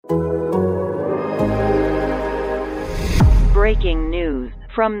Breaking news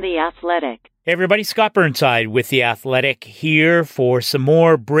from The Athletic. Hey everybody, Scott Burnside with The Athletic here for some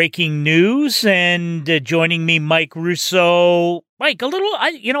more breaking news, and joining me, Mike Russo. Mike,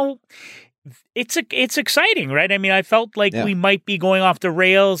 it's exciting, right? I mean, I felt like we might be going off the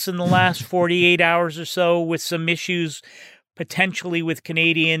rails in the last 48 hours or so with some issues potentially with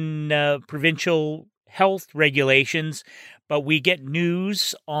Canadian provincial health regulations, but we get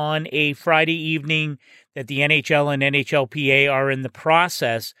news on a Friday evening that the NHL and NHLPA are in the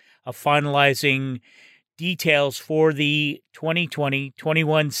process of finalizing details for the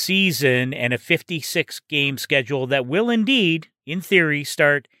 2020-21 season and a 56-game schedule that will indeed, in theory,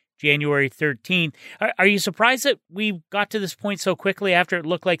 start January 13th. Are you surprised that we got to this point so quickly after it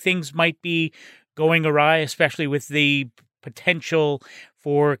looked like things might be going awry, especially with the potential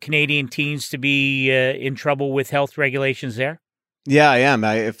for Canadian teams to be in trouble with health regulations there? Yeah, I am.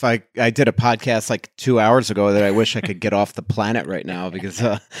 I did a podcast like 2 hours ago that I wish I could get off the planet right now because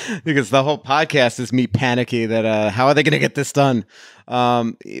the whole podcast is me panicky that how are they going to get this done?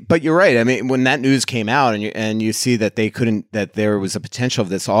 But you're right. I mean, when that news came out and you see that that there was a potential of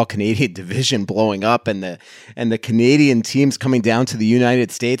this all Canadian division blowing up and the Canadian teams coming down to the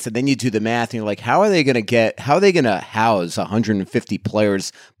United States, and then you do the math and you're like, how are they going to house 150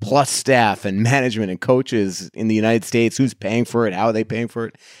 players plus staff and management and coaches in the United States? Who's paying for it? How are they paying for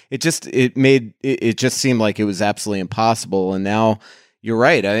it? It just seemed like it was absolutely impossible. And now, you're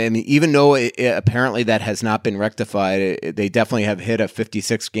right. I mean, even though apparently that has not been rectified, they definitely have hit a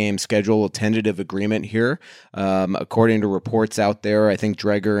 56-game schedule, a tentative agreement here. According to reports out there, I think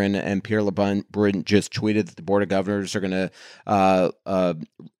Dreger and Pierre LeBrun just tweeted that the Board of Governors are going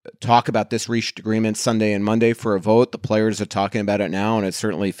to talk about this reached agreement Sunday and Monday for a vote. The players are talking about it now, and it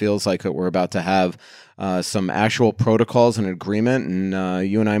certainly feels like we're about to have some actual protocols and agreement. And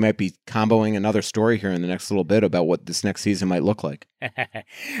you and I might be comboing another story here in the next little bit about what this next season might look like.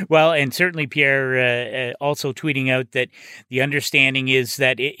 Well, and certainly Pierre also tweeting out that the understanding is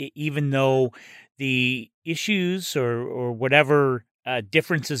that even though the issues or whatever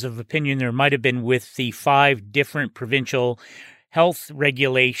differences of opinion there might have been with the 5 different provincial health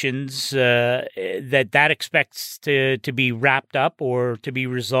regulations, that expects to be wrapped up or to be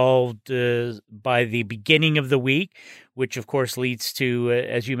resolved by the beginning of the week, which of course leads to,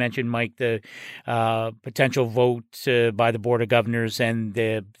 as you mentioned, Mike, the potential vote by the Board of Governors and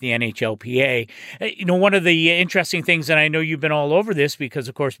the NHLPA. One of the interesting things, and I know you've been all over this because,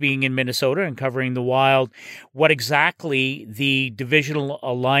 of course, being in Minnesota and covering the Wild, what exactly the divisional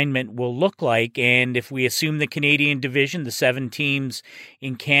alignment will look like. And if we assume the Canadian division, the 7 teams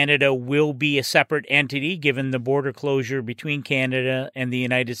in Canada will be a separate entity given the border closure between Canada and the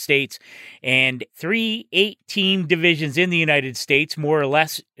United States, and 3 8-team divisions in the United States, more or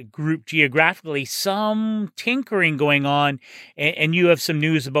less grouped geographically, some tinkering going on, and you have some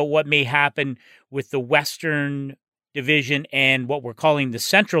news about what may happen with the Western Division and what we're calling the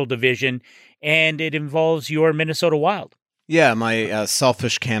Central Division, and it involves your Minnesota Wild. Yeah, my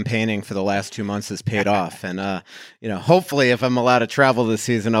selfish campaigning for the last 2 months has paid off. And, hopefully if I'm allowed to travel this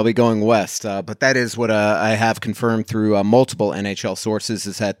season, I'll be going west. But that is what I have confirmed through multiple NHL sources,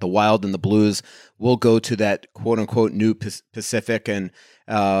 is that the Wild and the Blues will go to that quote-unquote new Pacific and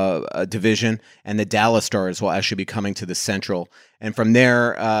division, and the Dallas Stars will actually be coming to the Central. And from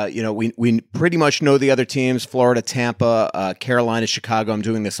there, we pretty much know the other teams: Florida, Tampa, Carolina, Chicago. I'm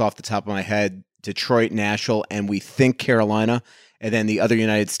doing this off the top of my head. Detroit, Nashville, and we think Carolina, and then the other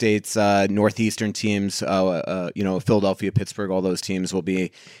United States northeastern teams, Philadelphia, Pittsburgh, all those teams will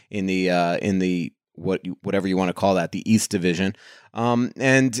be in the whatever you want to call that, the East Division.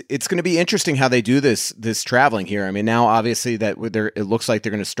 And it's going to be interesting how they do this traveling here. I mean, now obviously that it looks like they're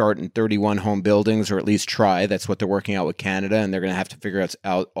going to start in 31 home buildings, or at least try. That's what they're working out with Canada, and they're going to have to figure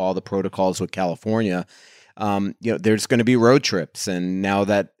out all the protocols with California. There's going to be road trips, and now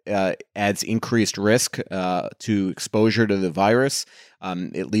that adds increased risk to exposure to the virus.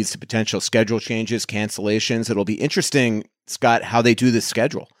 It leads to potential schedule changes, cancellations. It'll be interesting, Scott, how they do this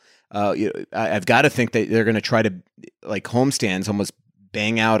schedule. I've got to think that they're going to try to, like homestands, almost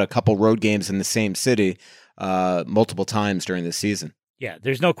bang out a couple road games in the same city multiple times during the season. Yeah,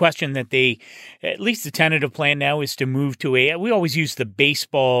 there's no question that at least the tentative plan now is to move to we always use the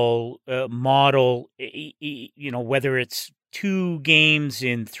baseball model, whether it's 2 games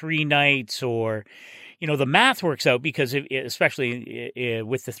in 3 nights or, the math works out because especially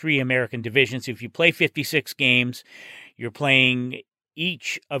with the 3 American divisions, if you play 56 games, you're playing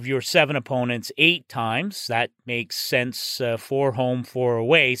each of your 7 opponents 8 times. That makes sense, 4 home, 4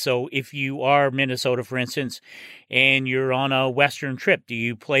 away. So if you are Minnesota, for instance, and you're on a Western trip, do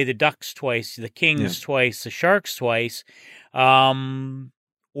you play the Ducks twice, the Kings twice, the Sharks twice?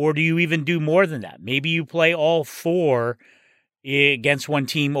 Or do you even do more than that? Maybe you play all 4 against one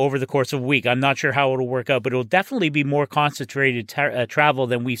team over the course of a week. I'm not sure how it'll work out, but it'll definitely be more concentrated travel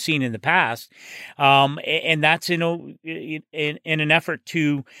than we've seen in the past. And that's in an effort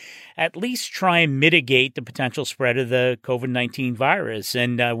to at least try and mitigate the potential spread of the COVID-19 virus.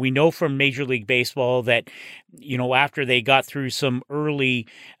 And we know from Major League Baseball that, after they got through some early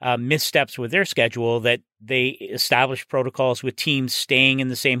missteps with their schedule, that they established protocols with teams staying in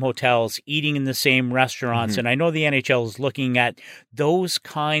the same hotels, eating in the same restaurants. Mm-hmm. And I know the NHL is looking at those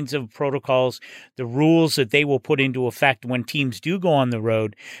kinds of protocols, the rules that they will put into effect when teams do go on the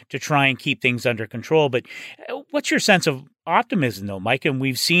road to try and keep things under control. But what's your sense of optimism, though, Mike? And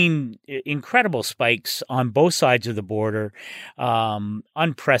we've seen incredible spikes on both sides of the border,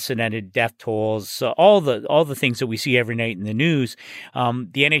 unprecedented death tolls, all the things that we see every night in the news.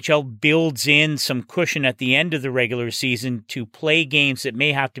 The NHL builds in some cushion at the end of the regular season to play games that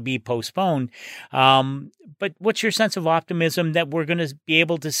may have to be postponed. But what's your sense of optimism that we're going to be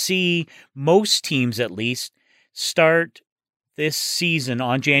able to see most teams, at least, start this season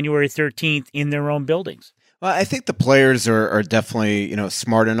on January 13th in their own buildings? Well, I think the players are definitely,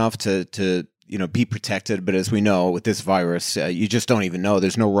 smart enough to be protected. But as we know, with this virus, you just don't even know.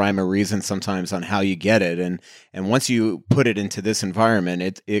 There's no rhyme or reason sometimes on how you get it. And once you put it into this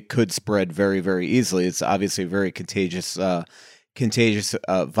environment, it could spread very, very easily. It's obviously a very contagious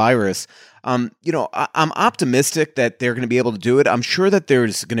virus. I'm optimistic that they're going to be able to do it. I'm sure that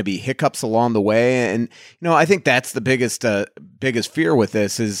there's going to be hiccups along the way. And, I think that's the biggest fear with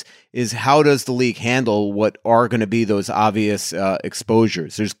this is how does the league handle what are going to be those obvious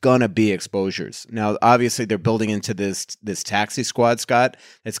exposures? There's going to be exposures. Now, obviously, they're building into this taxi squad, Scott.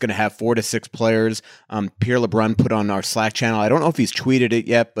 It's going to have 4 to 6 players. Pierre LeBrun put on our Slack channel. I don't know if he's tweeted it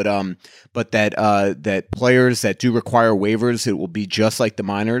yet, but that players that do require waivers, it will be just like the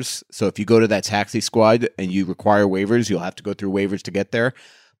minors. So if you go to that taxi squad and you require waivers, you'll have to go through waivers to get there.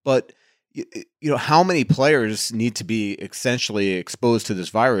 But how many players need to be essentially exposed to this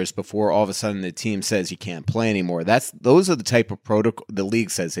virus before all of a sudden the team says you can't play anymore? Those are the type of protocol the league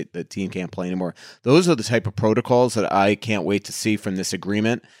says the team can't play anymore. Those are the type of protocols that I can't wait to see from this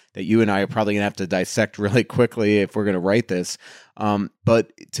agreement that you and I are probably going to have to dissect really quickly if we're going to write this.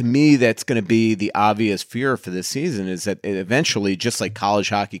 But to me, that's going to be the obvious fear for this season is that eventually, just like college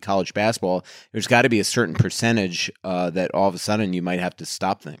hockey, college basketball, there's got to be a certain percentage that all of a sudden you might have to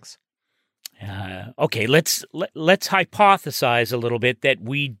stop things. Okay, let's hypothesize a little bit that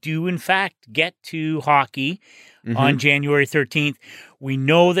we do in fact get to hockey on January 13th. We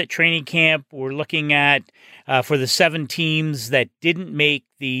know that training camp, we're looking at for the 7 teams that didn't make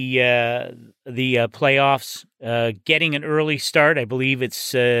the playoffs, getting an early start. I believe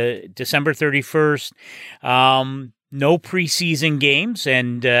it's December 31st. No preseason games,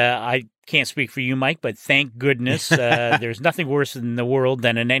 and I can't speak for you, Mike, but thank goodness there's nothing worse in the world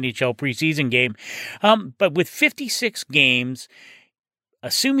than an NHL preseason game. But with 56 games,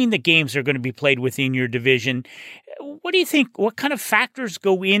 assuming the games are going to be played within your division, what do you think? What kind of factors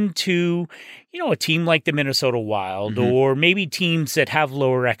go into, a team like the Minnesota Wild or maybe teams that have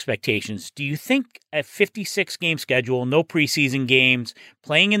lower expectations? Do you think a 56-game schedule, no preseason games,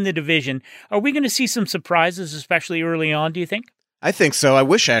 playing in the division, are we going to see some surprises, especially early on, do you think? I think so. I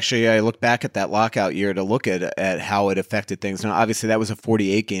wish actually I looked back at that lockout year to look at how it affected things. Now, obviously, that was a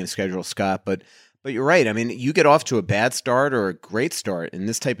 48-game schedule, Scott, but you're right. I mean, you get off to a bad start or a great start in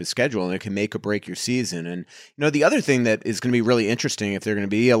this type of schedule, and it can make or break your season. And the other thing that is going to be really interesting, if there are going to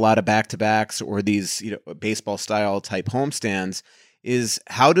be a lot of back-to-backs or these baseball-style type homestands, is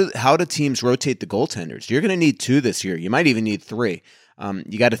how do teams rotate the goaltenders? You're going to need 2 this year. You might even need 3.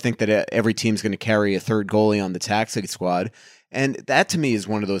 You got to think that every team's going to carry a third goalie on the taxi squad. And that, to me, is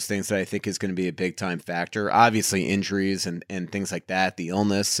one of those things that I think is going to be a big-time factor. Obviously, injuries and things like that, the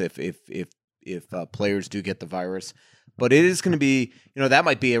illness, if players do get the virus. But it is going to be, that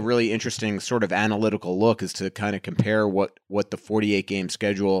might be a really interesting sort of analytical look, is to kind of compare what the 48-game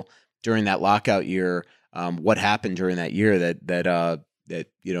schedule during that lockout year, what happened during that year that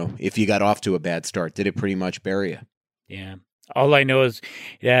if you got off to a bad start, did it pretty much bury you? Yeah. All I know is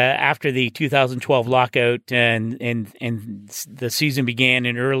after the 2012 lockout and the season began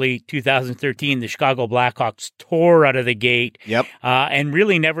in early 2013, the Chicago Blackhawks tore out of the gate. Yep. And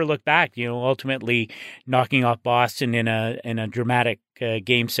really never looked back. Ultimately knocking off Boston in a dramatic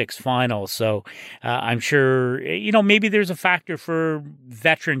Game 6 final. So I'm sure maybe there's a factor for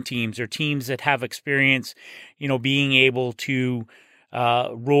veteran teams or teams that have experience, being able to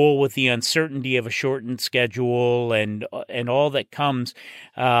roll with the uncertainty of a shortened schedule and all that comes,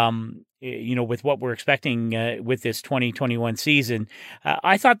 with what we're expecting with this 2021 season.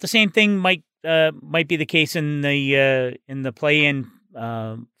 I thought the same thing might be the case in the play-in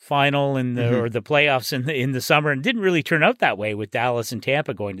final or the playoffs in the summer, and didn't really turn out that way with Dallas and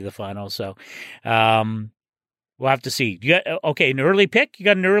Tampa going to the final. So we'll have to see. You got an early pick. You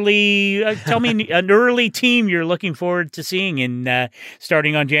got an early. Tell me an early team you're looking forward to seeing in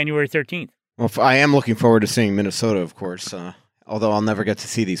starting on January 13th. Well, I am looking forward to seeing Minnesota, of course. Although I'll never get to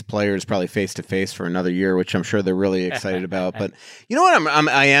see these players probably face to face for another year, which I'm sure they're really excited about. But you know what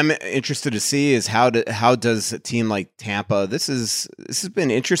I am interested to see is how does a team like Tampa? This has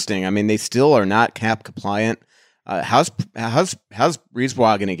been interesting. I mean, they still are not cap compliant. How's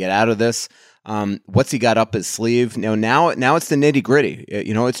Brisebois going to get out of this? What's he got up his sleeve? Now it's the nitty gritty.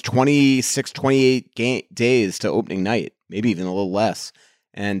 It's 26, 28 days to opening night, maybe even a little less,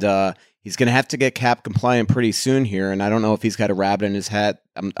 and he's going to have to get cap compliant pretty soon here, and I don't know if he's got a rabbit in his hat.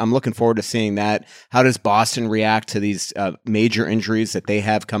 I'm looking forward to seeing that. How does Boston react to these major injuries that they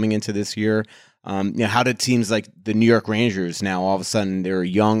have coming into this year? How did teams like the New York Rangers now all of a sudden they're a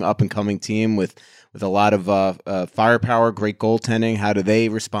young up and coming team with a lot of firepower, great goaltending? How do they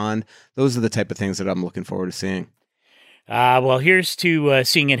respond? Those are the type of things that I'm looking forward to seeing. Well, here's to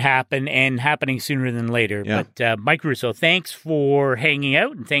seeing it happen and happening sooner than later. Yeah. But Mike Russo, thanks for hanging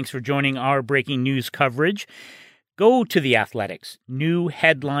out and thanks for joining our breaking news coverage. Go to The Athletic's new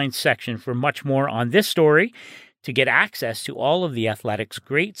headline section for much more on this story. To get access to all of The Athletic's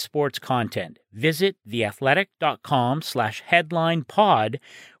great sports content, visit theathletic.com/headlinepod,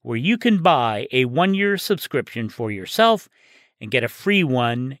 where you can buy a 1-year subscription for yourself and get a free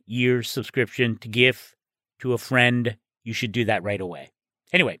 1-year subscription to give to a friend. You should do that right away.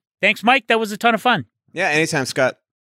 Anyway, thanks, Mike. That was a ton of fun. Yeah, anytime, Scott.